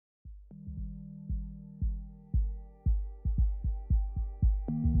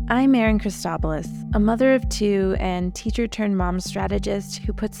I'm Erin Christopoulos, a mother of two and teacher-turned-mom strategist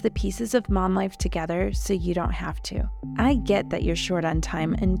who puts the pieces of mom life together so you don't have to. I get that you're short on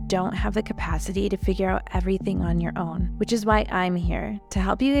time and don't have the capacity to figure out everything on your own, which is why I'm here to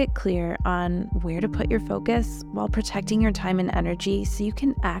help you get clear on where to put your focus while protecting your time and energy so you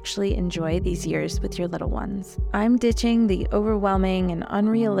can actually enjoy these years with your little ones. I'm ditching the overwhelming and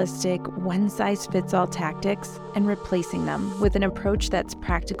unrealistic one-size-fits-all tactics and replacing them with an approach that's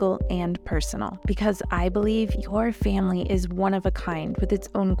practical and personal, because I believe your family is one of a kind with its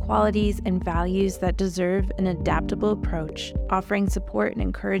own qualities and values that deserve an adaptable approach, offering support and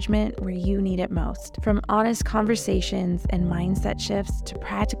encouragement where you need it most. From honest conversations and mindset shifts to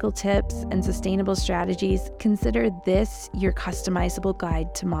practical tips and sustainable strategies, consider this your customizable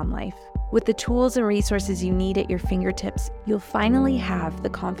guide to mom life. With the tools and resources you need at your fingertips, you'll finally have the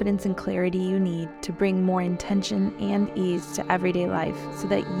confidence and clarity you need to bring more intention and ease to everyday life so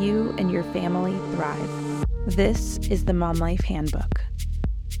that you and your family thrive. This is the Mom Life Handbook.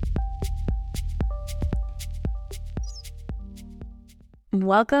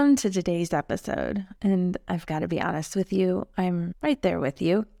 Welcome to today's episode, and I've got to be honest with you, I'm right there with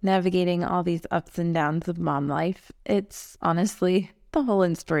you, navigating all these ups and downs of mom life. It's honestly the whole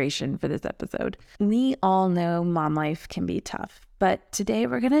inspiration for this episode. We all know mom life can be tough, but today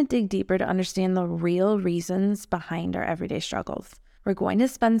we're going to dig deeper to understand the real reasons behind our everyday struggles. We're going to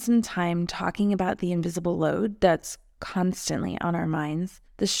spend some time talking about the invisible load that's constantly on our minds,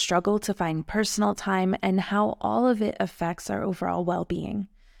 the struggle to find personal time, and how all of it affects our overall well-being.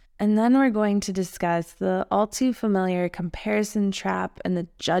 And then we're going to discuss the all too familiar comparison trap and the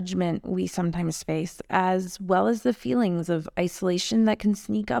judgment we sometimes face, as well as the feelings of isolation that can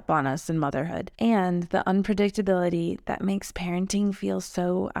sneak up on us in motherhood, and the unpredictability that makes parenting feel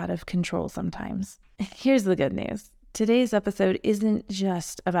so out of control sometimes. Here's the good news. Today's episode isn't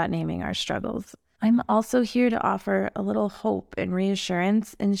just about naming our struggles. I'm also here to offer a little hope and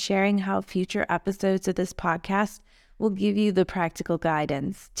reassurance in sharing how future episodes of this podcast will give you the practical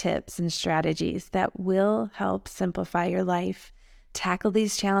guidance, tips, and strategies that will help simplify your life, tackle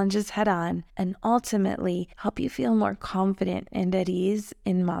these challenges head on, and ultimately help you feel more confident and at ease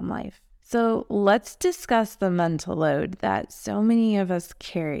in mom life. So let's discuss the mental load that so many of us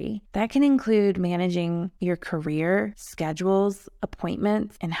carry. That can include managing your career, schedules,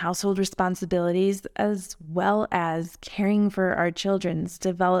 appointments, and household responsibilities, as well as caring for our children's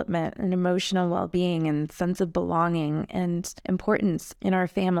development and emotional well-being and sense of belonging and importance in our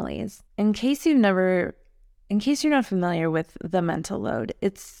families. In case you're not familiar with the mental load,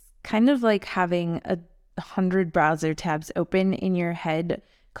 it's kind of like having 100 browser tabs open in your head,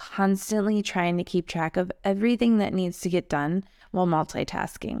 constantly trying to keep track of everything that needs to get done while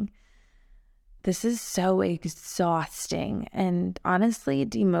multitasking. This is so exhausting and honestly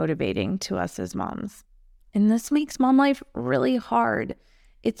demotivating to us as moms. And this makes mom life really hard.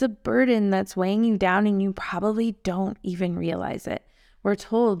 It's a burden that's weighing you down and you probably don't even realize it. We're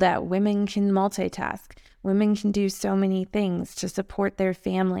told that women can multitask. Women can do so many things to support their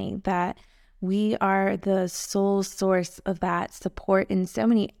family, that we are the sole source of that support in so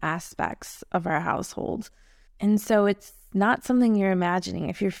many aspects of our household. And so it's not something you're imagining.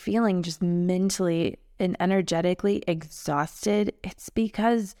 If you're feeling just mentally and energetically exhausted, it's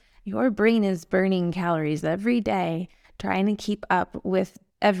because your brain is burning calories every day trying to keep up with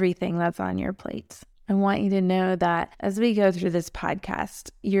everything that's on your plate. I want you to know that as we go through this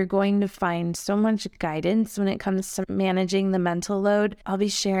podcast, you're going to find so much guidance when it comes to managing the mental load. I'll be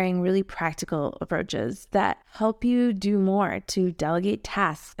sharing really practical approaches that help you do more to delegate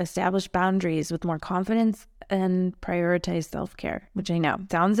tasks, establish boundaries with more confidence, and prioritize self-care, which I know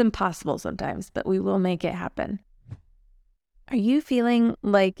sounds impossible sometimes, but we will make it happen. Are you feeling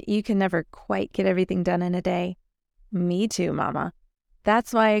like you can never quite get everything done in a day? Me too, mama.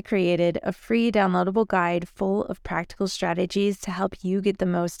 That's why I created a free downloadable guide full of practical strategies to help you get the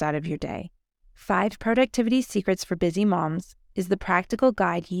most out of your day. 5 Productivity Secrets for Busy Moms is the practical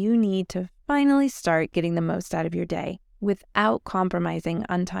guide you need to finally start getting the most out of your day without compromising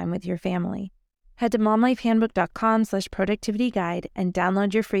on time with your family. Head to momlifehandbook.com/productivityguide and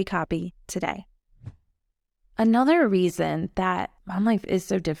download your free copy today. Another reason that mom life is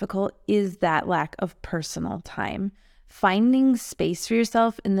so difficult is that lack of personal time. Finding space for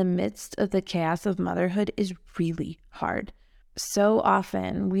yourself in the midst of the chaos of motherhood is really hard. So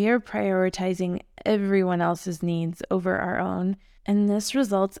often we are prioritizing everyone else's needs over our own. And this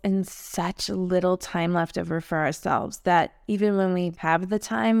results in such little time left over for ourselves that even when we have the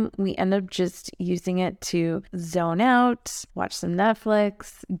time, we end up just using it to zone out, watch some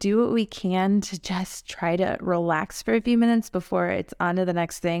Netflix, do what we can to just try to relax for a few minutes before it's on to the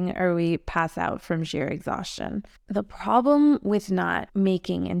next thing or we pass out from sheer exhaustion. The problem with not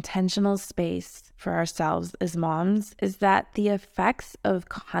making intentional space for ourselves as moms is that the effects of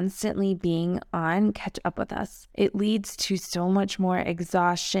constantly being on catch up with us. It leads to so much more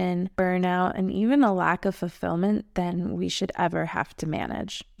exhaustion, burnout, and even a lack of fulfillment than we should ever have to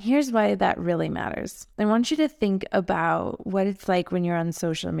manage. Here's why that really matters. I want you to think about what it's like when you're on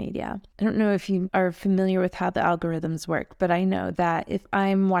social media. I don't know if you are familiar with how the algorithms work, but I know that if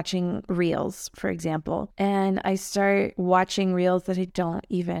I'm watching Reels, for example, and I start watching Reels that I don't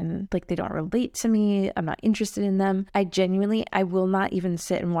even, they don't relate to me, I'm not interested in them, I will not even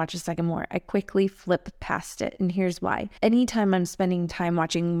sit and watch a second more. I quickly flip past it. And here's why. Anytime I'm spending time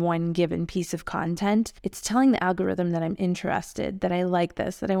watching one given piece of content, it's telling the algorithm that I'm interested, that I like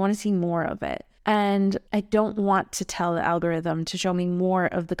this, that I want to see more of it. And I don't want to tell the algorithm to show me more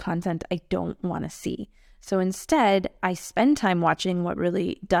of the content I don't want to see. So instead, I spend time watching what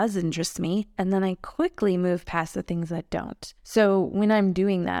really does interest me, and then I quickly move past the things that don't. So when I'm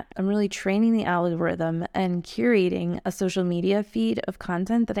doing that, I'm really training the algorithm and curating a social media feed of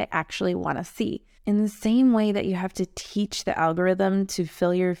content that I actually want to see. In the same way that you have to teach the algorithm to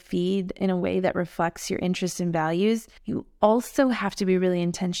fill your feed in a way that reflects your interests and values, you also have to be really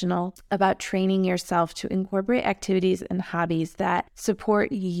intentional about training yourself to incorporate activities and hobbies that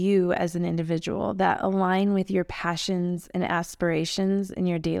support you as an individual, that align with your passions and aspirations in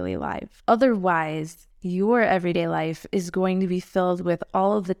your daily life. Otherwise, your everyday life is going to be filled with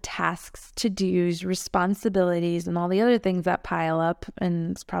all of the tasks, to-dos, responsibilities, and all the other things that pile up,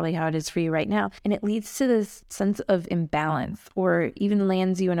 and it's probably how it is for you right now. And it leads to this sense of imbalance or even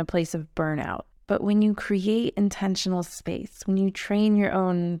lands you in a place of burnout. But when you create intentional space, when you train your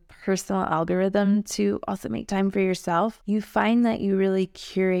own personal algorithm to also make time for yourself, you find that you really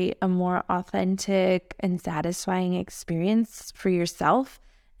curate a more authentic and satisfying experience for yourself.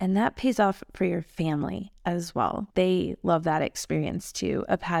 And that pays off for your family as well. They love that experience too,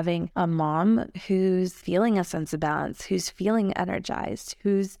 of having a mom who's feeling a sense of balance, who's feeling energized,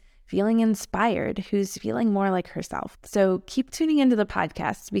 who's feeling inspired, who's feeling more like herself. So keep tuning into the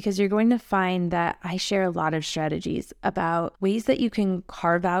podcast because you're going to find that I share a lot of strategies about ways that you can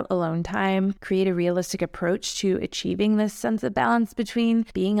carve out alone time, create a realistic approach to achieving this sense of balance between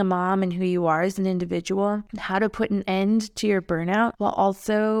being a mom and who you are as an individual, how to put an end to your burnout while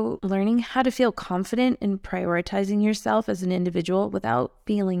also learning how to feel confident in prioritizing yourself as an individual without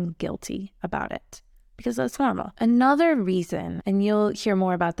feeling guilty about it. Because that's normal. Another reason, and you'll hear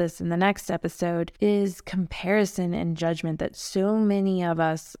more about this in the next episode, is comparison and judgment that so many of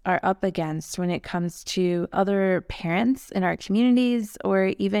us are up against when it comes to other parents in our communities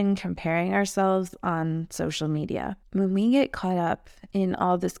or even comparing ourselves on social media. When we get caught up in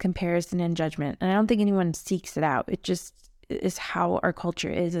all this comparison and judgment, and I don't think anyone seeks it out, it just is how our culture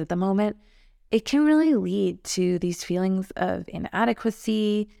is at the moment, it can really lead to these feelings of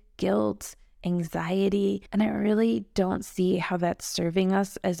inadequacy, guilt, anxiety, and I really don't see how that's serving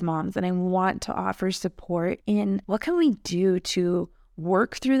us as moms. And I want to offer support in what can we do to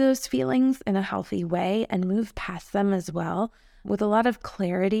work through those feelings in a healthy way and move past them as well, with a lot of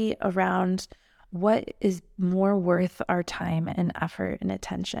clarity around what is more worth our time and effort and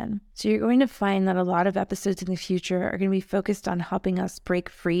attention. So you're going to find that a lot of episodes in the future are going to be focused on helping us break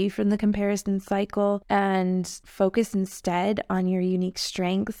free from the comparison cycle and focus instead on your unique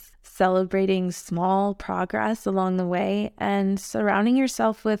strengths, celebrating small progress along the way, and surrounding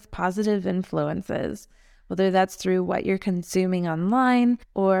yourself with positive influences, whether that's through what you're consuming online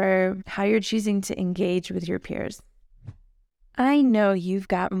or how you're choosing to engage with your peers. I know you've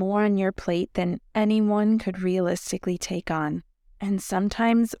got more on your plate than anyone could realistically take on. And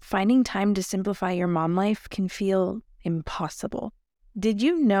sometimes finding time to simplify your mom life can feel impossible. Did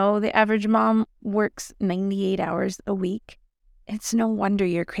you know the average mom works 98 hours a week? It's no wonder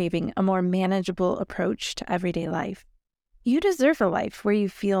you're craving a more manageable approach to everyday life. You deserve a life where you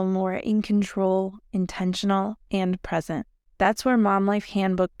feel more in control, intentional, and present. That's where Mom Life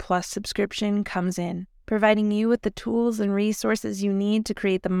Handbook Plus subscription comes in, providing you with the tools and resources you need to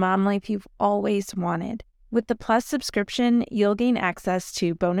create the mom life you've always wanted. With the Plus subscription, you'll gain access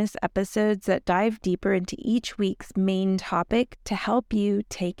to bonus episodes that dive deeper into each week's main topic to help you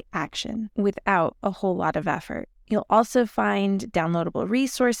take action without a whole lot of effort. You'll also find downloadable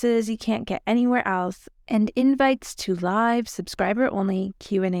resources you can't get anywhere else and invites to live subscriber-only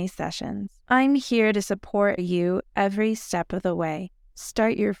Q&A sessions. I'm here to support you every step of the way.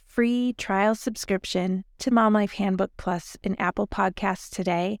 Start your free trial subscription to Mom Life Handbook Plus in Apple Podcasts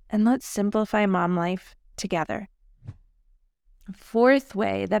today, and let's simplify mom life together. Fourth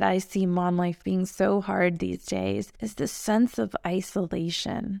way that I see mom life being so hard these days is the sense of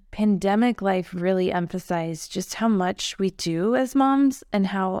isolation. Pandemic life really emphasized just how much we do as moms and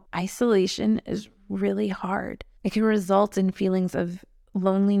how isolation is really hard. It can result in feelings of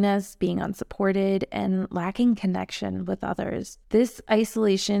loneliness, being unsupported, and lacking connection with others. This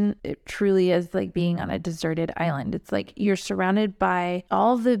isolation, it truly is like being on a deserted island. It's like you're surrounded by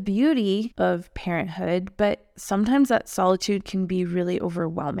all the beauty of parenthood, but sometimes that solitude can be really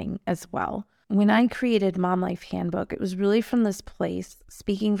overwhelming as well. When I created Mom Life Handbook, it was really from this place,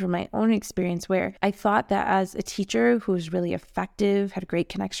 speaking from my own experience, where I thought that as a teacher who was really effective, had a great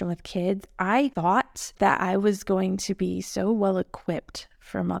connection with kids, I thought that I was going to be so well equipped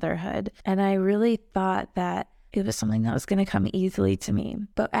for motherhood. And I really thought that it was something that was going to come easily to me.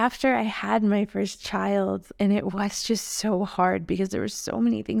 But after I had my first child, and it was just so hard because there were so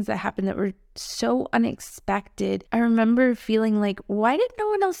many things that happened that were so unexpected, I remember feeling like, why did no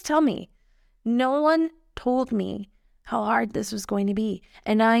one else tell me? No one told me how hard this was going to be.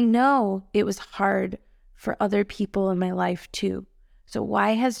 And I know it was hard for other people in my life too. So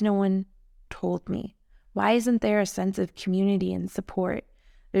why has no one told me? Why isn't there a sense of community and support?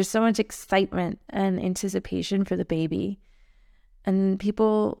 There's so much excitement and anticipation for the baby. And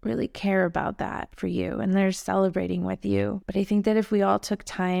people really care about that for you, and they're celebrating with you. But I think that if we all took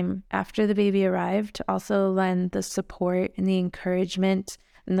time after the baby arrived to also lend the support and the encouragement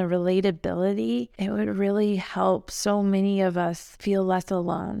and the relatability, it would really help so many of us feel less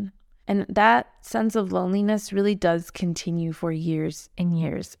alone. And that sense of loneliness really does continue for years and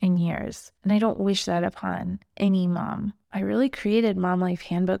years and years. And I don't wish that upon any mom. I really created Mom Life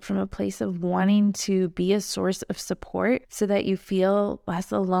Handbook from a place of wanting to be a source of support so that you feel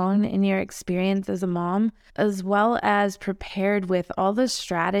less alone in your experience as a mom, as well as prepared with all the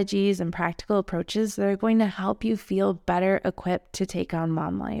strategies and practical approaches that are going to help you feel better equipped to take on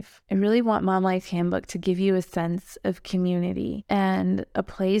mom life. I really want Mom Life Handbook to give you a sense of community and a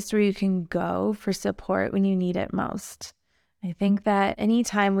place where you can go for support when you need it most. I think that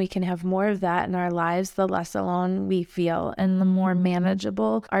anytime we can have more of that in our lives, the less alone we feel and the more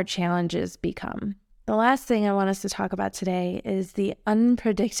manageable our challenges become. The last thing I want us to talk about today is the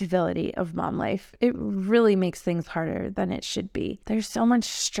unpredictability of mom life. It really makes things harder than it should be. There's so much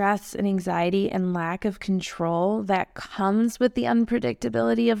stress and anxiety and lack of control that comes with the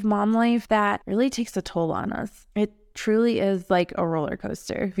unpredictability of mom life that really takes a toll on us. It truly is like a roller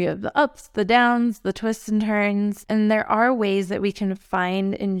coaster. You have the ups, the downs, the twists and turns, and there are ways that we can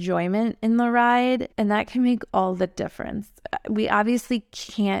find enjoyment in the ride, and that can make all the difference. We obviously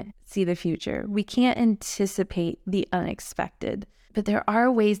can't see the future. We can't anticipate the unexpected, but there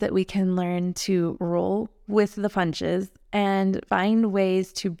are ways that we can learn to roll with the punches and find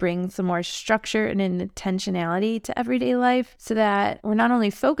ways to bring some more structure and intentionality to everyday life so that we're not only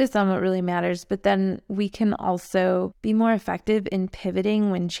focused on what really matters, but then we can also be more effective in pivoting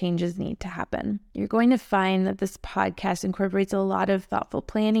when changes need to happen. You're going to find that this podcast incorporates a lot of thoughtful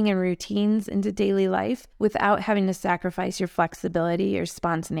planning and routines into daily life without having to sacrifice your flexibility or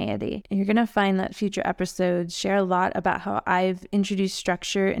spontaneity. And you're going to find that future episodes share a lot about how I've introduced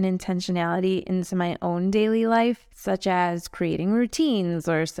structure and intentionality into my own daily life, such as creating routines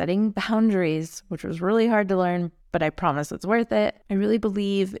or setting boundaries, which was really hard to learn, but I promise it's worth it. I really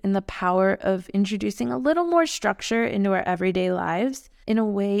believe in the power of introducing a little more structure into our everyday lives in a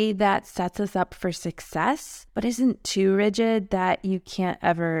way that sets us up for success, but isn't too rigid that you can't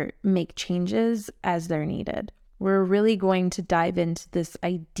ever make changes as they're needed. We're really going to dive into this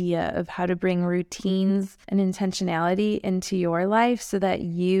idea of how to bring routines and intentionality into your life so that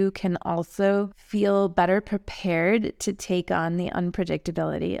you can also feel better prepared to take on the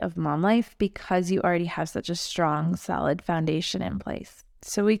unpredictability of mom life because you already have such a strong, solid foundation in place.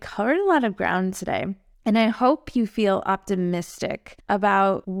 So we covered a lot of ground today. And I hope you feel optimistic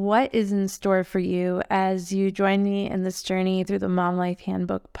about what is in store for you as you join me in this journey through the Mom Life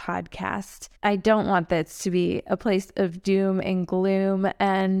Handbook podcast. I don't want this to be a place of doom and gloom,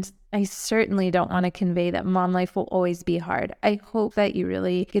 and I certainly don't want to convey that mom life will always be hard. I hope that you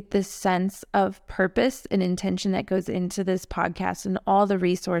really get this sense of purpose and intention that goes into this podcast and all the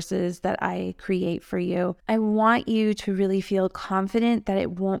resources that I create for you. I want you to really feel confident that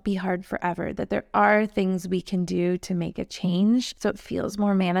it won't be hard forever, that there are things we can do to make a change so it feels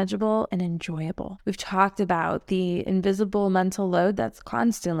more manageable and enjoyable. We've talked about the invisible mental load that's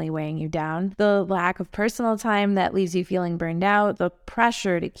constantly weighing you down, the lack of personal time that leaves you feeling burned out, the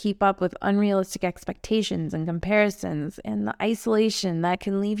pressure to keep up with unrealistic expectations and comparisons, and the isolation that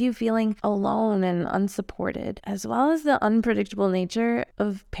can leave you feeling alone and unsupported, as well as the unpredictable nature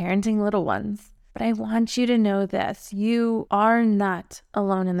of parenting little ones. But I want you to know this: you are not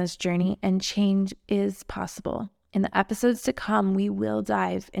alone in this journey, and change is possible. In the episodes to come, we will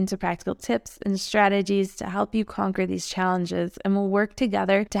dive into practical tips and strategies to help you conquer these challenges, and we'll work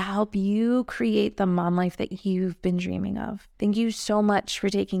together to help you create the mom life that you've been dreaming of. Thank you so much for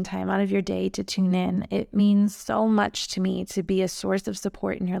taking time out of your day to tune in. It means so much to me to be a source of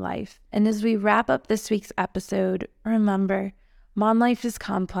support in your life. And as we wrap up this week's episode, remember, mom life is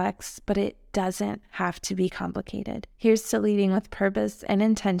complex, but it doesn't have to be complicated. Here's to leading with purpose and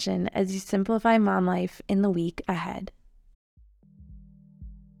intention as you simplify mom life in the week ahead.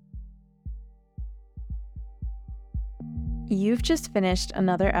 You've just finished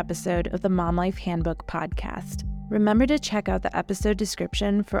another episode of the Mom Life Handbook podcast. Remember to check out the episode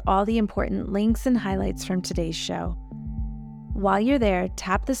description for all the important links and highlights from today's show. While you're there,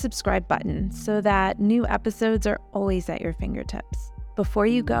 tap the subscribe button so that new episodes are always at your fingertips. Before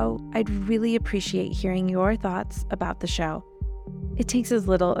you go, I'd really appreciate hearing your thoughts about the show. It takes as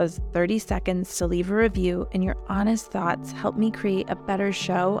little as 30 seconds to leave a review, and your honest thoughts help me create a better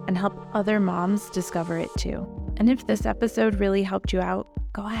show and help other moms discover it too. And if this episode really helped you out,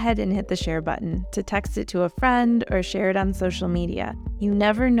 go ahead and hit the share button to text it to a friend or share it on social media. You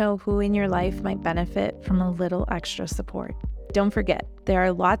never know who in your life might benefit from a little extra support. Don't forget, there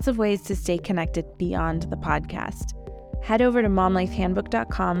are lots of ways to stay connected beyond the podcast. Head over to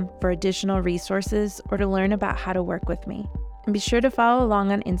momlifehandbook.com for additional resources or to learn about how to work with me. And be sure to follow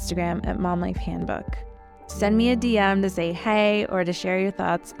along on Instagram at momlifehandbook. Send me a DM to say hey or to share your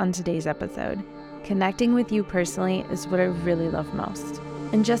thoughts on today's episode. Connecting with you personally is what I really love most.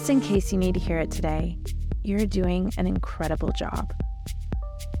 And just in case you need to hear it today, you're doing an incredible job.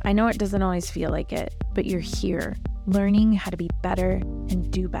 I know it doesn't always feel like it, but you're here, learning how to be better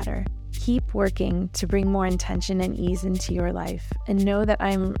and do better. Keep working to bring more intention and ease into your life, and know that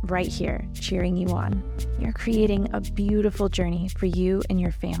I'm right here cheering you on. You're creating a beautiful journey for you and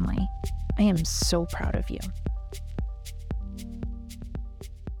your family. I am so proud of you.